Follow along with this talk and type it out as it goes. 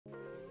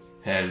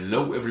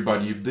Hello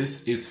everybody,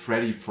 this is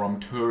Freddy from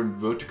Turn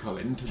Vertical.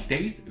 In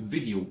today's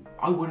video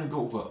I want to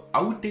go over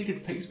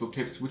outdated Facebook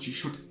tips which you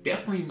should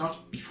definitely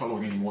not be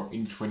following anymore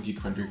in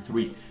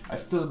 2023. I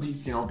still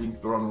these being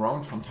thrown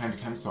around from time to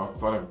time, so I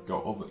thought I'd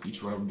go over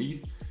each one of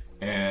these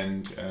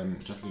and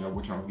just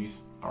which one of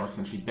these are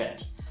essentially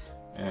bad.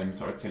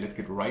 So I'd say let's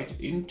get right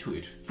into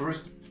it.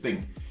 First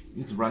thing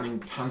is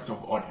running tons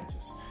of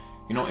audiences.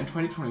 In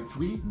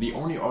 2023 the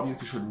only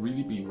audience you should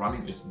really be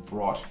running is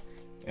broad.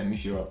 And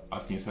if you're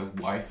asking yourself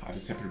why, I have a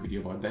separate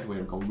video about that where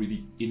I go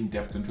really in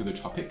depth into the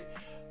topic.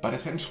 But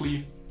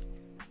essentially,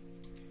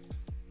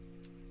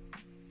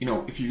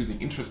 if you're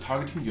using interest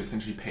targeting, you're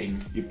essentially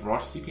paying your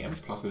broad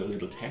CPMs plus a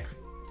little tax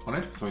on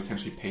it. So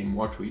essentially paying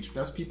more to reach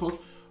those people.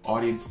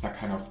 Audiences are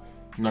kind of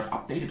not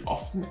updated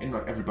often, and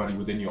not everybody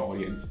within your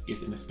audience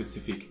is in a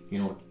specific,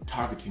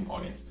 targeting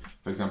audience.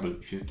 For example,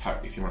 if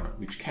you want to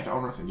reach cat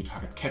owners and you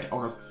target cat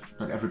owners,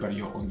 not everybody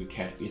who owns a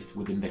cat is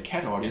within the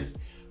cat audience.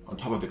 On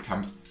top of it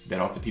comes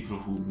that also people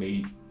who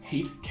may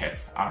hate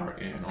cats are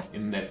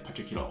in that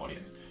particular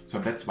audience. So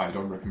that's why I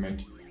don't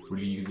recommend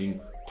really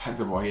using tons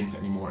of audience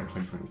anymore in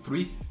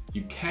 2023.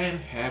 You can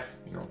have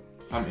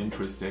some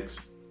interest tags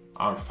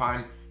are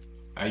fine.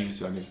 I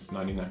use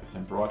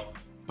 99% broad,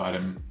 but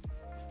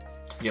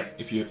yeah,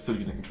 if you're still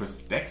using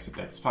interest tags,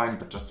 that's fine,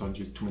 but just don't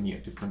use too many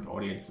different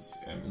audiences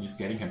in your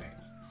scaling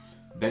campaigns.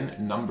 Then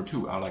number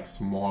two are like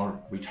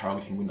small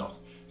retargeting windows.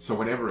 So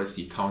whenever I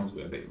see accounts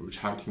where the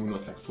retargeting window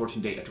is like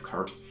 14-day add to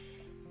cart,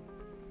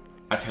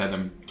 I tell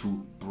them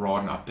to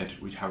broaden up that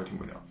retargeting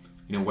window.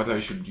 Whether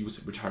you should use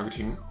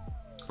retargeting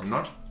or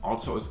not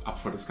also is up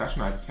for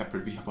discussion. I have a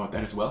separate video about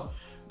that as well.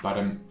 But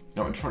in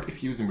short,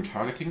 if you're using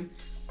retargeting,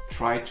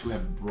 try to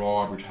have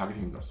broad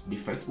retargeting windows. The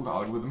Facebook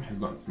algorithm has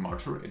gotten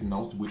smarter. It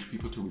knows which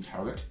people to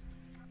retarget.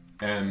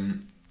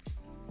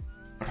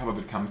 On top of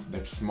it comes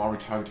that small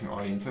retargeting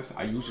audiences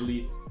are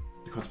usually,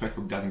 because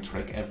Facebook doesn't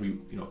track every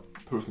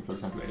person, for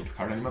example, added to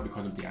cart anymore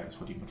because of the iOS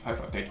 14.5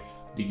 update,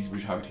 these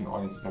retargeting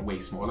audiences are way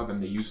smaller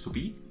than they used to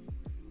be,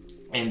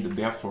 and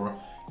therefore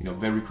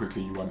very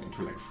quickly you run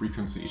into like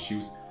frequency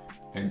issues.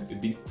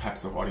 And these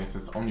types of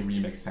audiences only really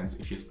make sense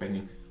if you're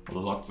spending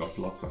lots of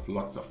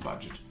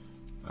budget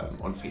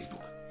on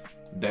Facebook.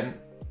 Then,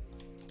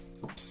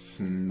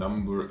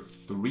 number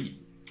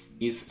three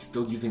is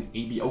still using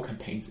ABO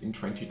campaigns in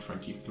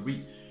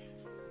 2023.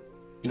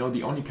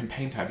 The only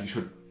campaign type you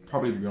should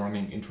probably be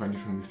running in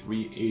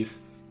 2023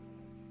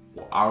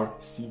 are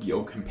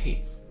CBO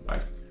campaigns,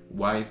 right?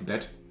 Why is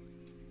that?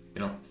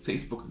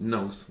 Facebook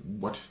knows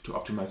what to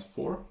optimize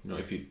for.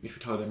 If you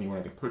tell them you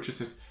want to get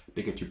purchases,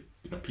 they get you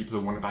people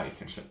who want to buy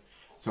essentially.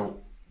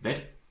 So that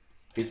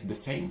is the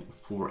same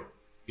for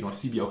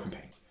CBO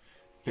campaigns.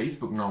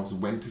 Facebook knows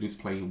when to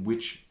display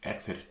which ad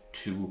set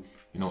to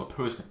a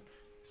person.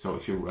 So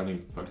if you're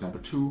running, for example,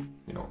 two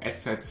ad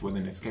sets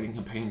within a scaling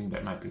campaign,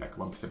 that might be like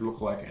 1%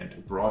 lookalike and a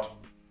broad.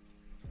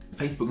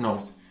 Facebook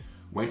knows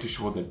when to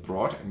show that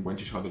broad and when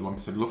to show that 1%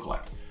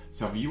 lookalike.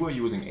 So if you are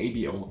using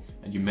ABO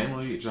and you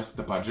manually adjust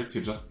the budgets,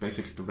 you're just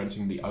basically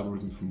preventing the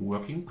algorithm from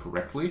working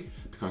correctly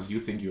because you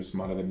think you're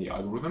smarter than the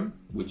algorithm,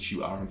 which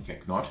you are in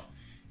fact not.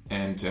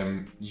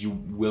 And you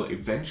will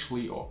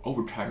eventually, or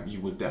over time,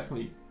 you will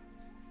definitely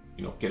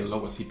get a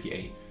lower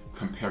CPA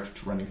compared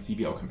to running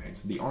CBO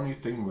campaigns. The only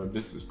thing where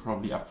this is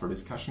probably up for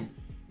discussion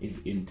is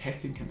in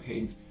testing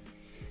campaigns,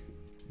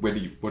 whether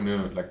you want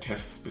to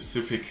test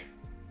specific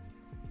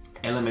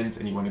elements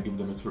and you want to give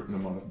them a certain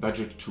amount of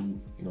budget to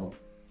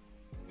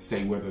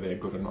say whether they're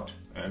good or not.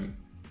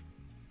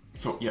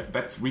 So yeah,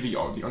 that's really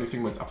the only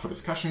thing that's up for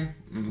discussion.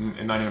 In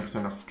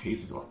 99% of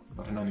cases, or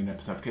not in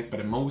 99% of cases, but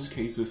in most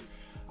cases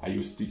I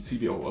use the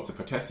CBO also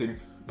for testing,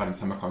 but in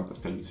some accounts I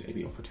still use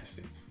ABO for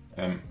testing.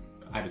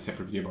 I have a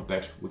separate video about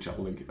that, which I'll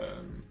link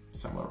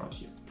somewhere around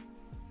here.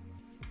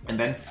 And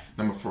then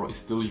number four is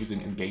still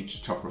using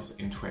engaged shoppers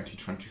in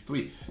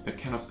 2023. That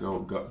kind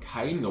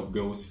of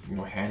goes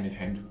hand in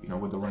hand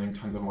with the running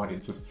tons of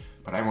audiences.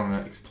 But I want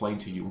to explain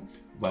to you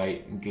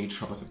why engaged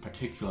shoppers in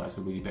particular is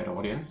a really bad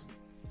audience.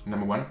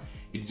 Number one,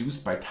 it's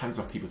used by tons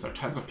of people. So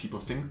tons of people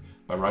think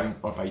by running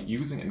or by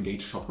using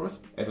engaged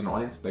shoppers as an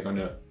audience, they're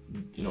gonna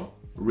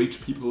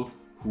reach people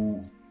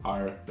who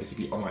are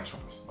basically online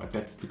shoppers, right?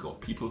 That's the goal.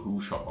 People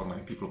who shop online,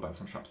 people who buy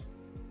from shops.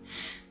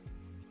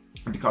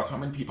 And because so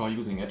many people are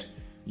using it,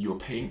 you're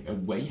paying a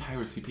way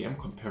higher CPM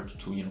compared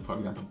to, for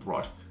example,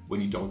 broad,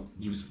 when you don't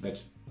use that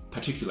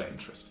particular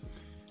interest.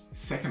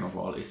 Second of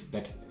all is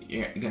that,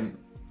 again,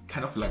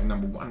 kind of like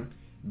number one,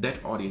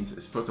 that audience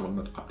is first of all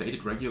not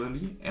updated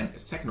regularly, and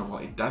second of all,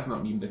 it does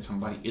not mean that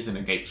somebody is an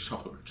engaged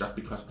shopper just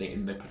because they're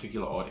in that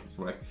particular audience,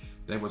 right?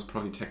 That was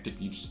probably a tactic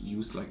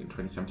used like in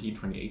 2017,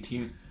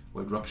 2018,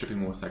 where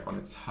dropshipping was like on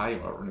its high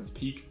or on its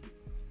peak.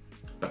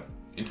 But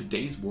in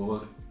today's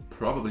world,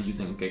 probably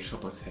using engaged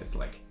shoppers has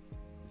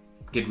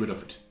get rid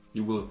of it.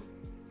 You will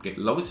get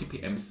lower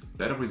CPMs,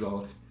 better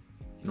results,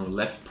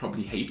 less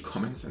probably hate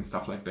comments and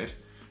stuff like that,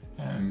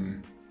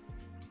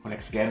 or like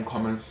scam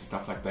comments,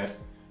 stuff like that.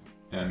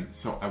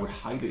 So I would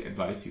highly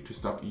advise you to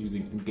stop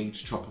using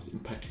engaged shoppers in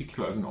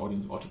particular as an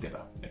audience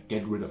altogether.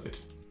 Get rid of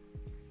it.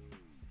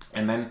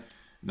 And then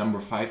number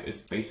 5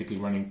 is basically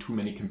running too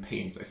many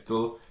campaigns. I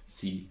still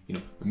see, you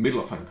know, the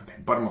middle of funnel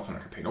campaign, bottom of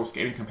funnel campaign,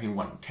 scaling campaign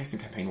 1, testing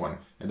campaign 1,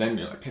 and then,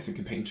 you know, like testing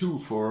campaign 2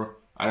 for,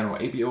 I don't know,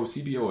 ABO,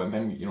 CBO, and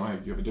then, you know,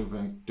 you have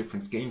a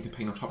different scaling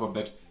campaign on top of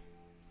that.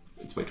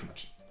 It's way too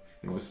much.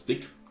 You know,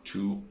 stick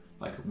to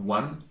like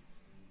 1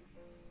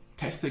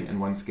 testing and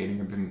 1 scaling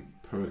campaign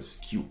per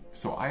SKU.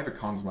 So I have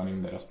accounts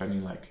running that are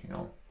spending like, you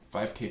know,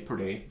 5K per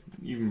day,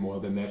 even more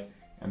than that,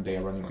 and they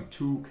are running on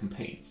 2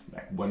 campaigns,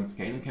 like 1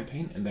 scaling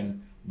campaign and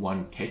then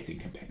 1 testing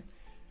campaign.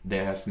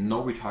 There's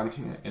no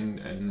retargeting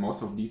in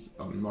most of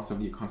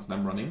the accounts that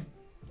I'm running,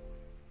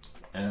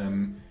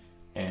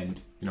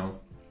 and you know,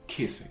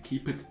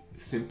 keep it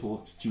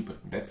simple, stupid.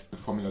 That's the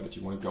formula that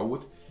you want to go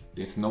with.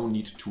 There's no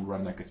need to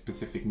run like a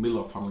specific middle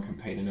of funnel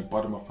campaign and a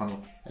bottom of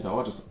funnel. It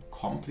all just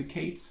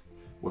complicates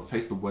what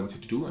Facebook wants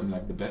you to do. And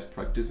like the best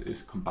practice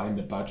is combine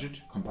your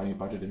budget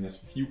in as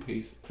few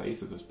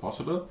places as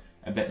possible.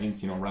 And that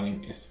means, you know,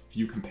 running as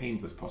few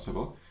campaigns as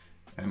possible.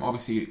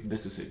 Obviously,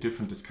 this is a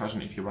different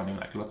discussion if you're running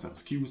like lots of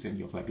SKUs and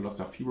you have like lots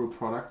of hero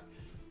products,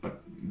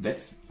 but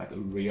that's like a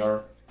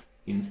rare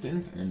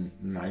instance. And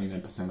in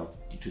 99% of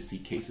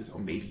D2C cases, or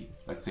maybe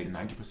let's say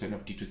 90%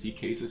 of D2C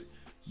cases,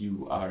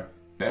 you are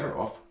better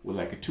off with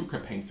like a 2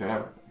 campaign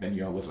setup than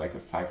you are with like a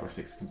 5 or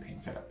 6 campaign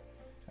setup.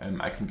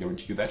 I can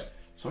guarantee you that.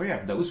 So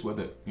yeah, those were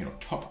the, you know,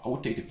 top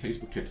outdated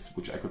Facebook tips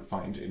which I could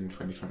find in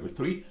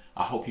 2023.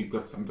 I hope you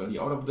got some value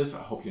out of this.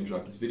 I hope you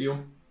enjoyed this video.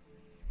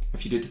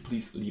 If you did,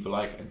 please leave a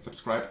like and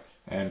subscribe,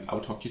 and I'll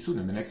talk to you soon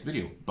in the next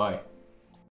video. Bye.